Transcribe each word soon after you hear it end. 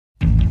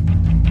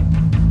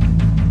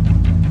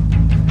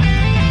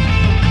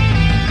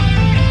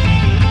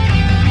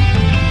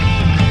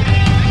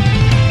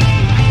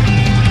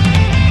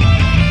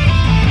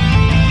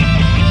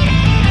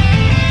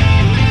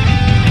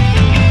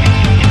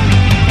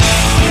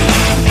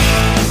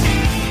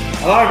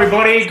Hello,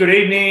 everybody. Good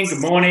evening.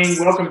 Good morning.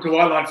 Welcome to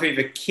White Line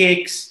Fever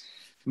Kicks.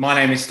 My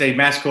name is Steve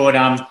Mascord.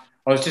 I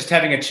was just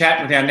having a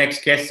chat with our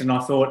next guest, and I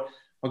thought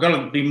I've got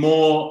to be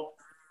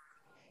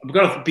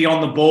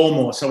on the ball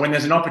more. So when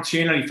there's an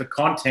opportunity for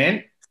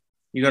content,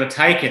 you got to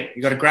take it.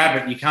 You got to grab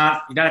it. You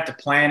don't have to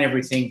plan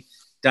everything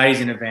days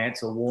in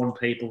advance or warn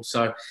people.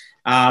 So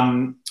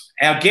our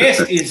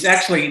guest is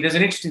actually, there's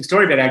an interesting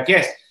story about our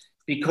guest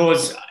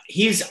because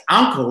his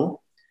uncle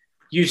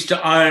used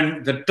to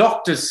own the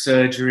doctor's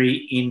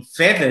surgery in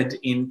Feathered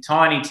in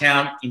tiny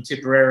town in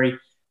Tipperary,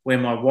 where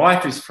my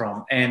wife is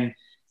from. And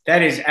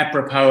that is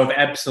apropos of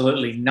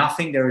absolutely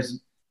nothing. There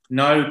is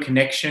no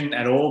connection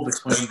at all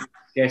between the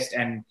guest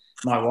and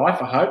my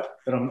wife, I hope,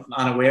 that I'm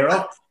unaware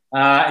of.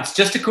 It's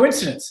just a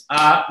coincidence.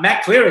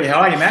 Matt Cleary, how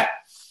are you, Matt?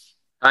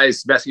 Hey,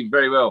 Sebastian,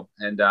 very well.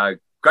 And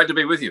great to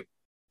be with you.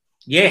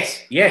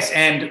 Yes.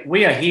 And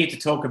we are here to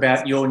talk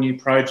about your new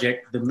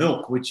project, The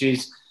Milk, which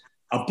is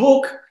a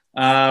book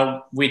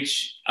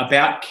which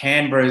about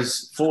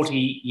Canberra's 40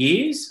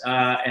 years,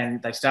 and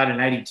they started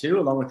in 82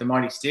 along with the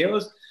Mighty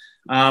Steelers.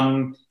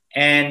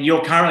 And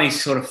you're currently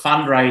sort of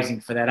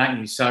fundraising for that, aren't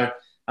you? So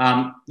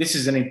this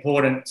is an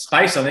important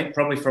space, I think,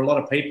 probably for a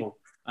lot of people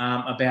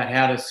about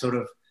how to sort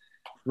of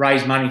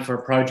raise money for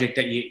a project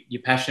that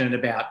you're passionate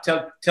about.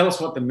 Tell us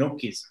what The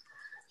Milk is.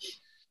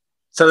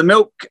 So The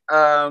Milk,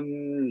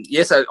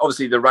 yes,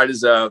 obviously the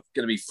Raiders are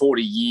going to be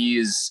 40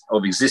 years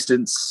of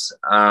existence,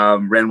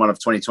 round one of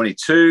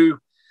 2022.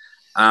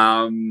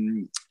 I've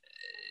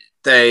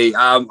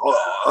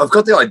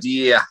got the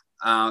idea,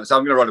 so I'm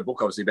going to write a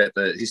book, obviously, about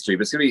the history,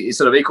 but it's going to be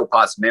sort of equal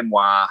parts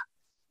memoir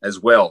as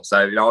well. So,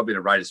 I've been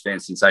a Raiders fan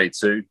since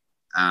 82.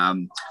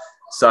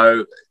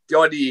 So the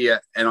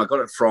idea, and I got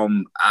it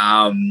from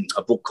a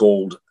book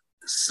called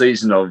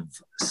Season of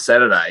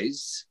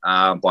Saturdays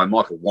by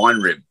Michael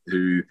Weinrib,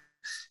 who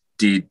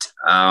did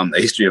a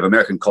history of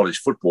American college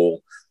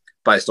football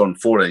based on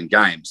 14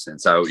 games. And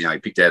so, he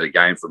picked out a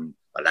game from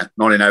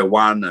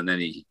 1901, and then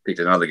he picked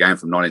another game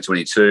from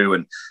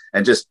 1922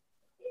 and just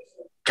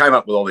came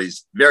up with all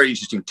these very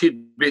interesting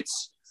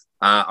tidbits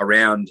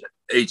around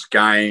each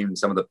game,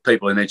 some of the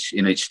people in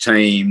each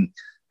team,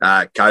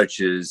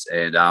 coaches.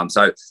 And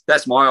so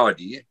that's my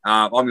idea.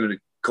 I'm going to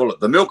call it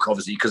The Milk,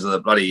 obviously, because of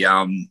the bloody,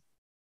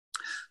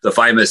 the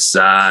famous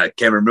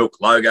Canberra Milk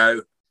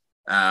logo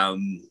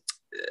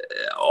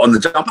on the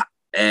jumper,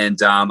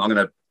 and I'm going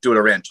to do it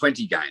around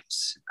 20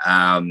 games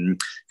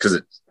because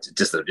it's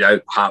just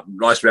a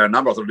nice round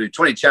number. I thought I'd do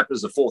 20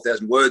 chapters of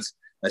 4,000 words.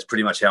 That's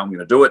pretty much how I'm going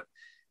to do it,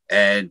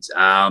 and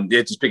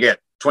just pick out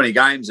 20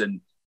 games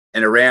and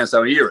around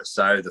some eras.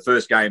 So the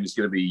first game is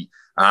going to be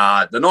the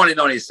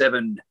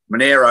 1997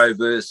 Monero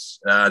versus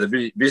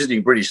the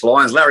visiting British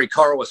Lions. Larry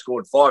Corowa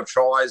scored 5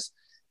 tries,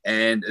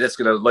 and that's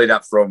going to lead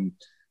up from.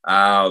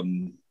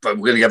 But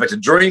we're going to go back to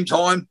dream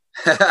time.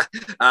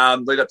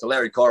 Lead up to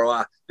Larry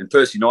Corowa and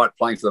Percy Knight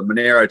playing for the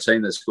Monero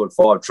team that scored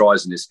 5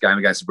 tries in this game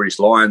against the British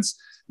Lions.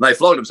 And they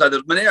flogged them. So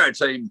the Monero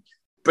team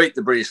beat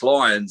the British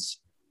Lions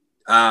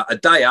the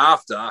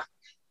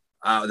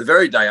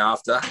very day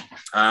after,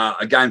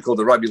 a game called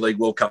the Rugby League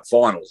World Cup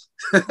Final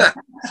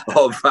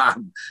of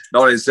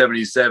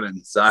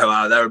 1977. So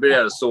they were a bit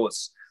out of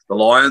sorts, the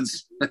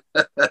Lions,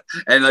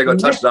 and they got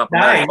touched up.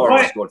 How did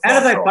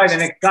they play the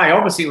next day?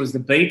 Obviously, it was the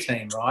B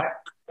team, right?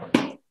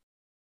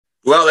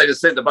 Well, they just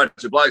sent a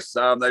bunch of blokes.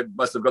 They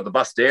must have got the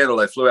bus down, or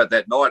they flew out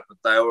that night. But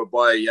they were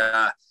by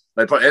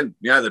they probably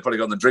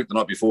got the drink the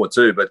night before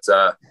too. But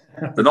the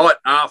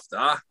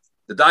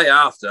day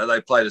after,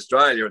 they played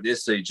Australia at the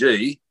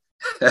SCG,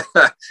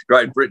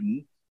 Great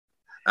Britain.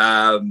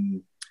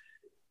 Larry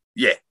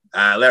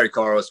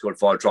Corowa scored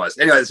 5 tries.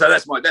 Anyway, so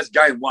that's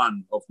game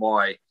one of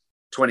my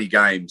 20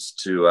 games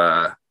to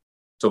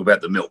talk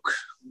about The Milk.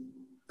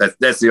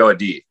 That's the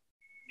idea.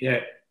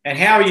 Yeah. And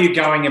how did you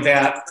go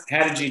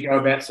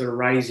about sort of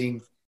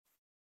raising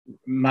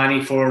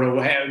money for it?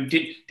 Or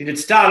did it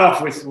start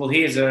off with, well,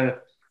 here's a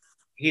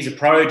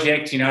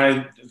project,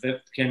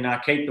 that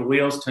can keep the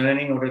wheels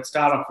turning, or did it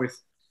start off with,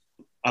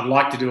 I'd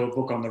like to do a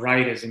book on the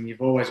Raiders, and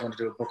you've always wanted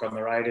to do a book on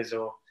the Raiders,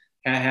 or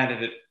how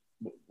did it,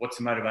 what's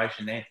the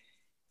motivation there?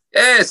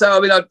 Yeah,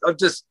 so, I've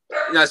just,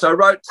 so I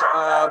wrote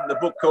the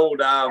book called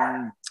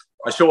A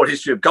Short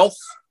History of Golf,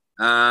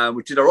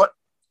 which did all right.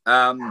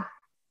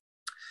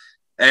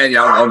 And,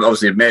 I'm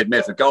obviously a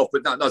mad for golf,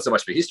 but not so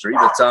much for history.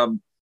 But I'm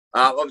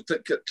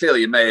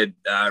clearly a mad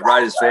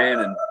Raiders fan,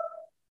 and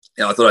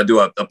I thought I'd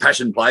do a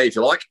passion play, if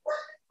you like.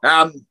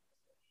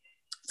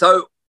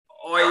 So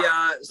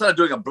I started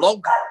doing a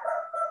blog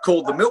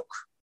called The Milk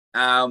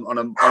on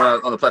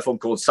a platform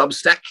called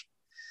Substack.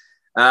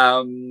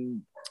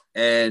 And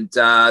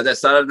that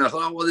started, and I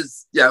thought,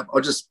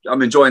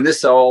 I'm enjoying this,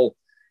 so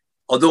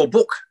I'll do a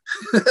book.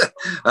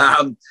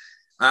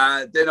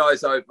 Then I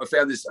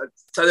found this.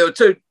 So there were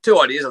two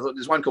ideas. I thought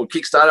there's one called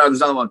Kickstarter and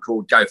there's another one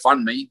called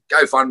GoFundMe.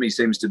 GoFundMe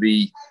seems to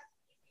be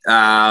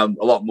a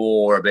lot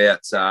more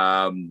about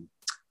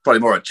probably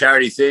more a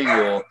charity thing,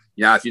 or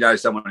if you know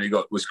someone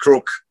who was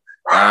crook,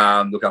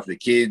 look after the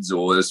kids,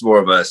 or it's more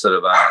of a sort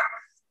of a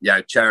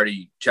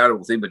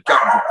charitable thing. But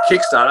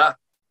Kickstarter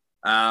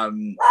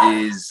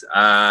is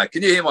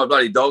can you hear my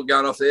bloody dog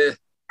going off there in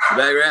the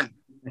background?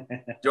 Do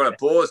you want to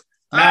pause?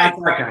 No, it's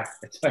okay.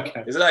 It's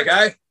okay. Is it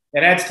okay?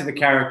 It adds to the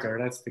character.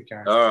 It adds to the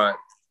character. All right.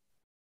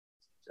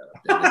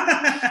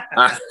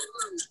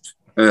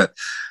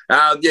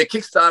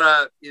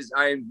 Kickstarter is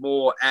aimed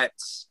more at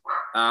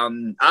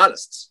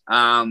artists.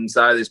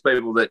 So there's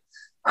people that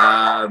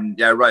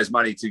raise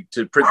money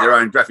to print their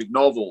own graphic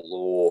novel,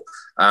 or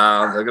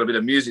they've got a bit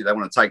of music they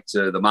want to take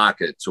to the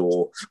market,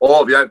 or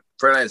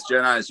freelance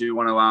journos who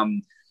want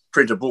to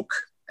print a book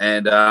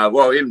and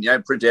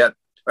even print out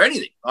or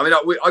anything. I mean,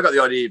 I got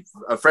the idea.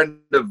 A friend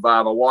of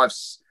my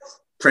wife's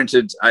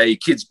printed a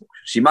kids book.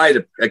 She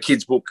made a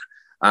kids book.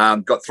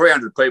 Got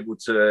 300 people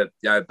to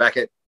back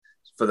it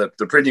for the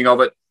printing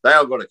of it. They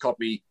all got a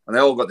copy and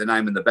they all got their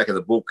name in the back of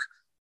the book.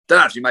 Don't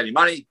know if she made any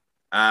money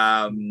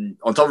on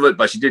top of it,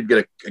 but she did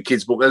get a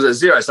kids book. It was a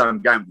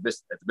zero-sum game at the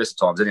best of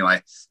times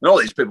anyway. And all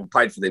these people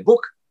paid for their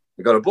book.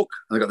 They got a book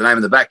and they got the name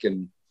in the back,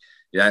 and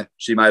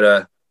she made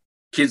a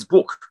kids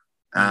book.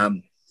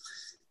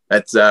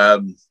 That's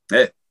the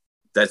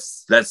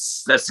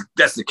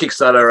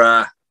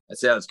Kickstarter.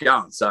 That's how it's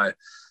going. So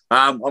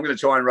I'm going to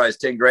try and raise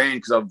 10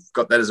 grand because I've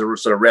got that as a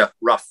sort of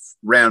rough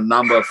round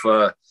number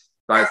for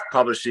both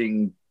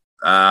publishing,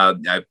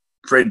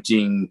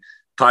 printing,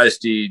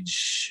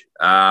 postage,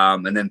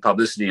 and then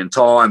publicity and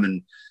time.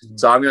 And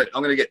so I'm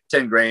going to get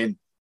 10 grand,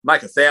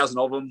 make 1,000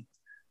 of them,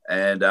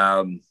 and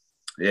and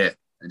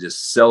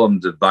just sell them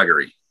to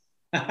buggery.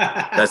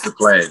 That's the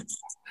plan.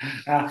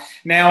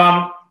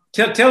 Now,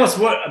 tell us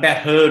about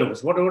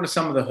hurdles. What are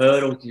some of the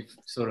hurdles you've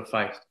sort of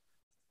faced?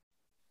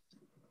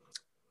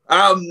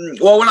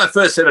 Well, when I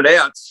first set it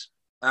out,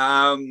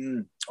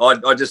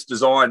 I just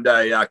designed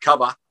a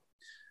cover.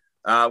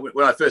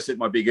 When I first sent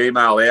my big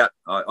email out,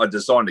 I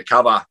designed a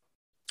cover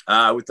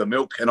with the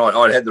milk, and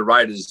I had the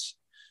Raiders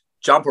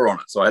jumper on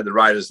it. So I had the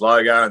Raiders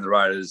logo and the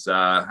Raiders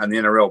and the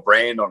NRL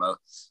brand on it.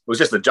 It was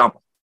just a jumper.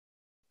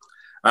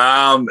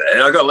 And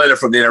I got a letter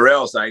from the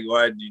NRL saying,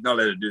 well, you're not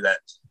allowed to do that.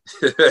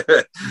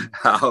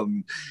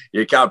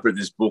 You can't print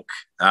this book.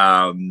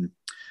 Well,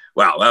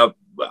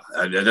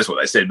 that's what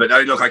they said. But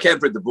no, look, I can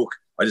print the book.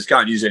 I just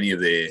can't use any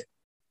of their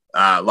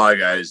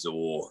logos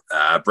or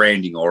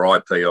branding or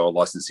IP or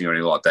licensing or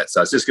anything like that.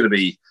 So it's just going to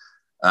be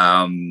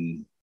a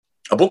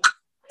book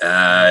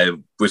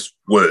with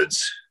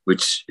words,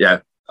 which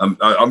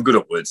I'm good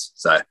at words.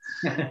 So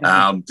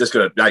I'm just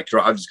going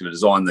to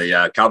design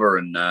the cover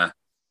and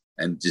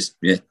just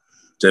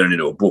turn it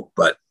into a book.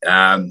 But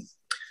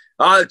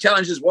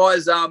challenges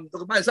wise,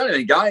 look, mate, it's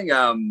only been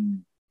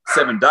going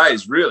 7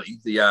 days, really,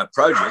 the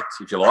project,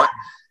 if you like,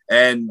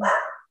 and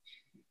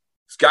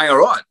it's going all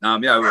right.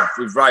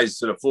 We've raised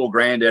sort of 4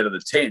 grand out of the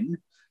 10.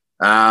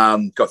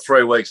 Got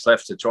 3 weeks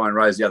left to try and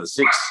raise the other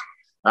 6.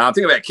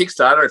 Think about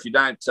Kickstarter. If you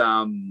don't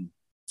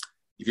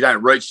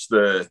reach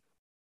the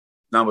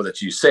number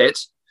that you set,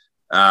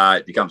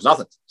 it becomes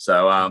nothing.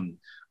 So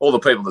all the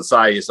people that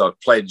say yes, I've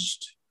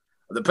pledged,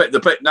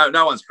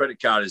 no one's credit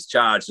card is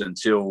charged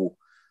until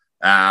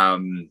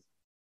you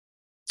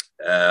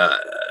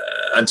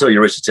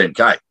reach the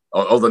 10K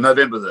or the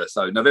November the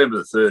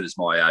 3rd is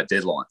my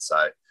deadline. So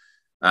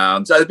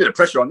there's a bit of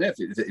pressure on there.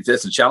 If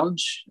that's a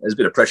challenge, there's a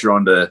bit of pressure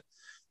on to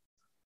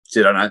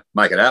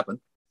make it happen.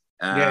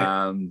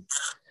 Mate,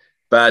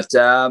 there's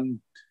no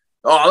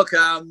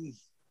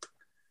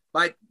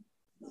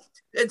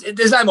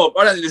more.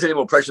 I don't think there's any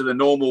more pressure than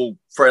normal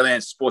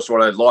freelance sports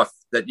writer life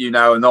that and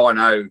I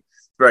know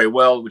very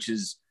well, which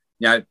is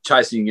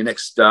chasing your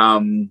next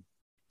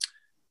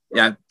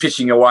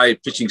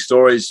pitching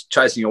stories,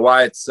 chasing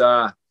away. It's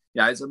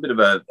it's a bit of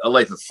a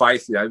leap of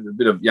faith, a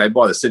bit of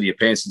by the seat of your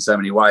pants in so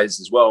many ways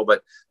as well.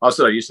 But I'm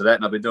sort of used to that,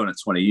 and I've been doing it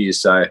 20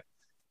 years. So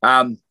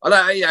I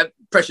know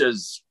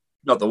pressure's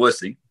not the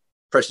worst thing.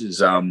 Pressure's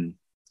can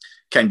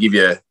give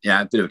you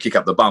a bit of a kick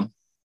up the bum.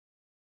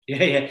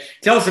 Yeah.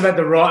 Tell us about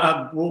the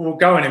writing. We'll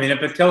go in a minute,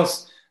 but tell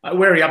us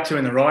where are you up to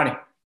in the writing?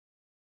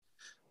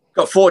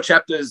 Got 4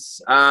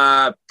 chapters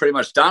pretty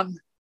much done.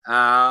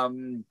 So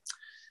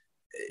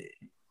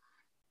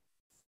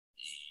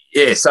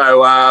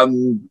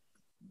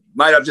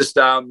mate, I've just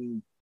 4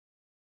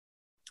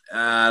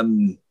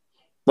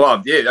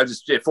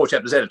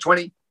 chapters out of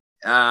 20.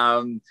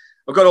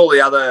 I've got all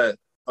the other.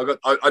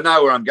 I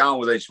know where I'm going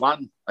with each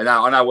one. I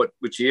know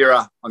which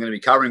era I'm going to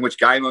be covering, which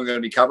game I'm going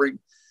to be covering.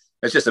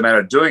 It's just a matter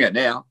of doing it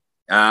now.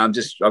 I've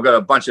got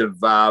a bunch of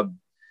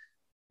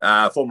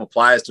former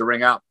players to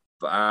ring up.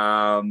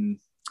 I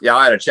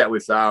had a chat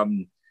with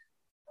what's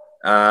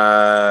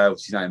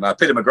his name,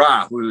 Peter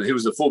McGrath, who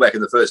was the fullback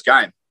in the first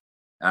game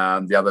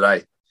the other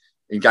day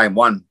in game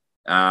 1.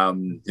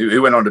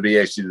 Who went on to be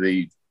actually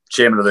the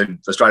chairman of the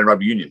Australian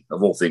Rugby Union,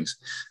 of all things,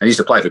 and he used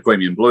to play for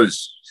Queanbeyan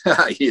Blues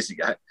years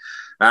ago.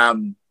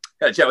 Had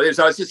a chat with him,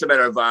 so it's just a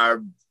matter of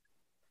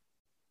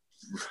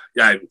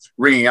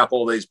ringing up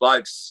all these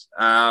blokes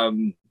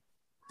and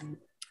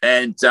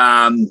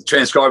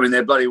transcribing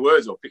their bloody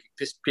words or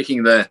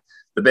picking the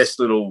best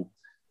little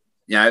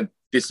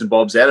bits and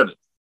bobs out of it.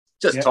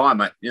 Just time,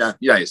 mate. You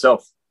know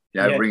yourself.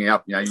 bringing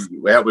up,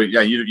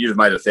 you'd have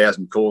made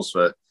 1,000 calls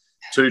for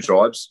 2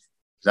 tribes.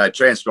 So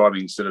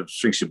transcribing sort of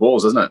shrinks your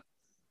balls, doesn't it?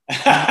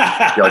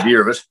 The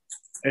idea of it.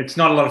 It's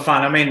not a lot of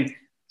fun. I mean,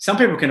 some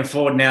people can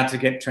afford now to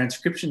get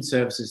transcription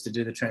services to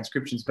do the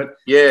transcriptions, but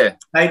they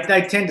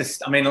tend to,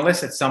 I mean,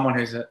 unless it's someone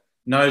who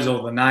knows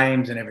all the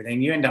names and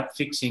everything, you end up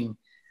fixing.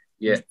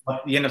 Yeah.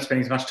 You end up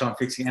spending as much time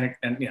fixing, and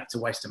it's a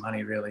waste of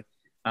money, really.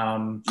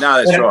 No,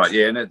 that's right.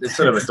 Yeah, and it's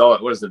sort of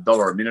 $1. What is it,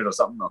 $1 a minute or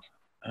something?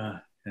 Yeah,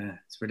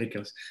 it's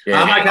ridiculous.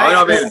 Yeah,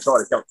 I've even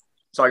tried to come.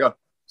 Sorry, go.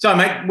 So,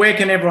 mate, where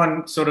can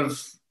everyone sort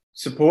of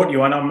support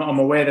you? And I'm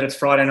aware that it's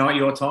Friday night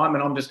your time,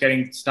 and I'm just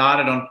getting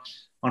started on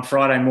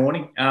Friday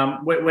morning.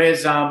 Where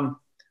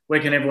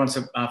can everyone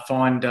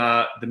find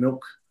the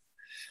milk?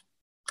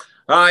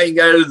 You can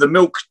go to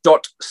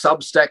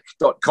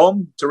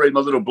themilk.substack.com to read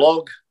my little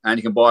blog, and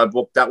you can buy a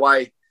book that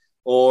way,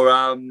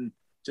 or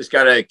just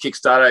go to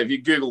Kickstarter. If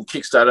you Google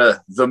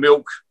Kickstarter The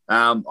Milk,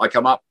 I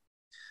come up.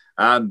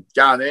 Go in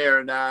there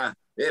and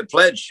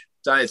pledge.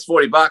 So it's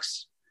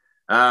 $40.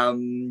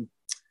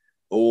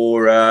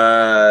 Or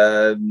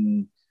I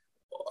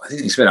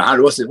think you spend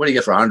 100. What do you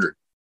get for 100?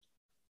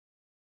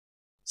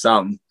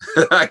 Some.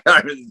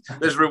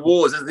 There's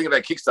rewards. That's the thing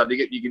about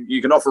Kickstarter.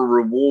 You can offer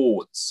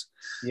rewards.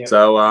 Yep.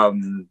 So off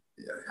the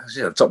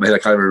top of my head, I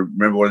can't even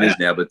remember what it is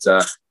now. But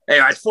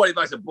anyway, it's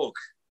 $40 a book.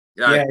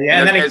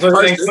 And then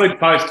includes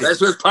postage. That's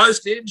with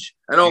postage,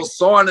 and I'll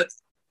sign it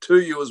to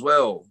you as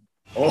well.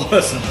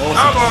 Awesome.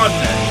 Come on,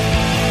 man.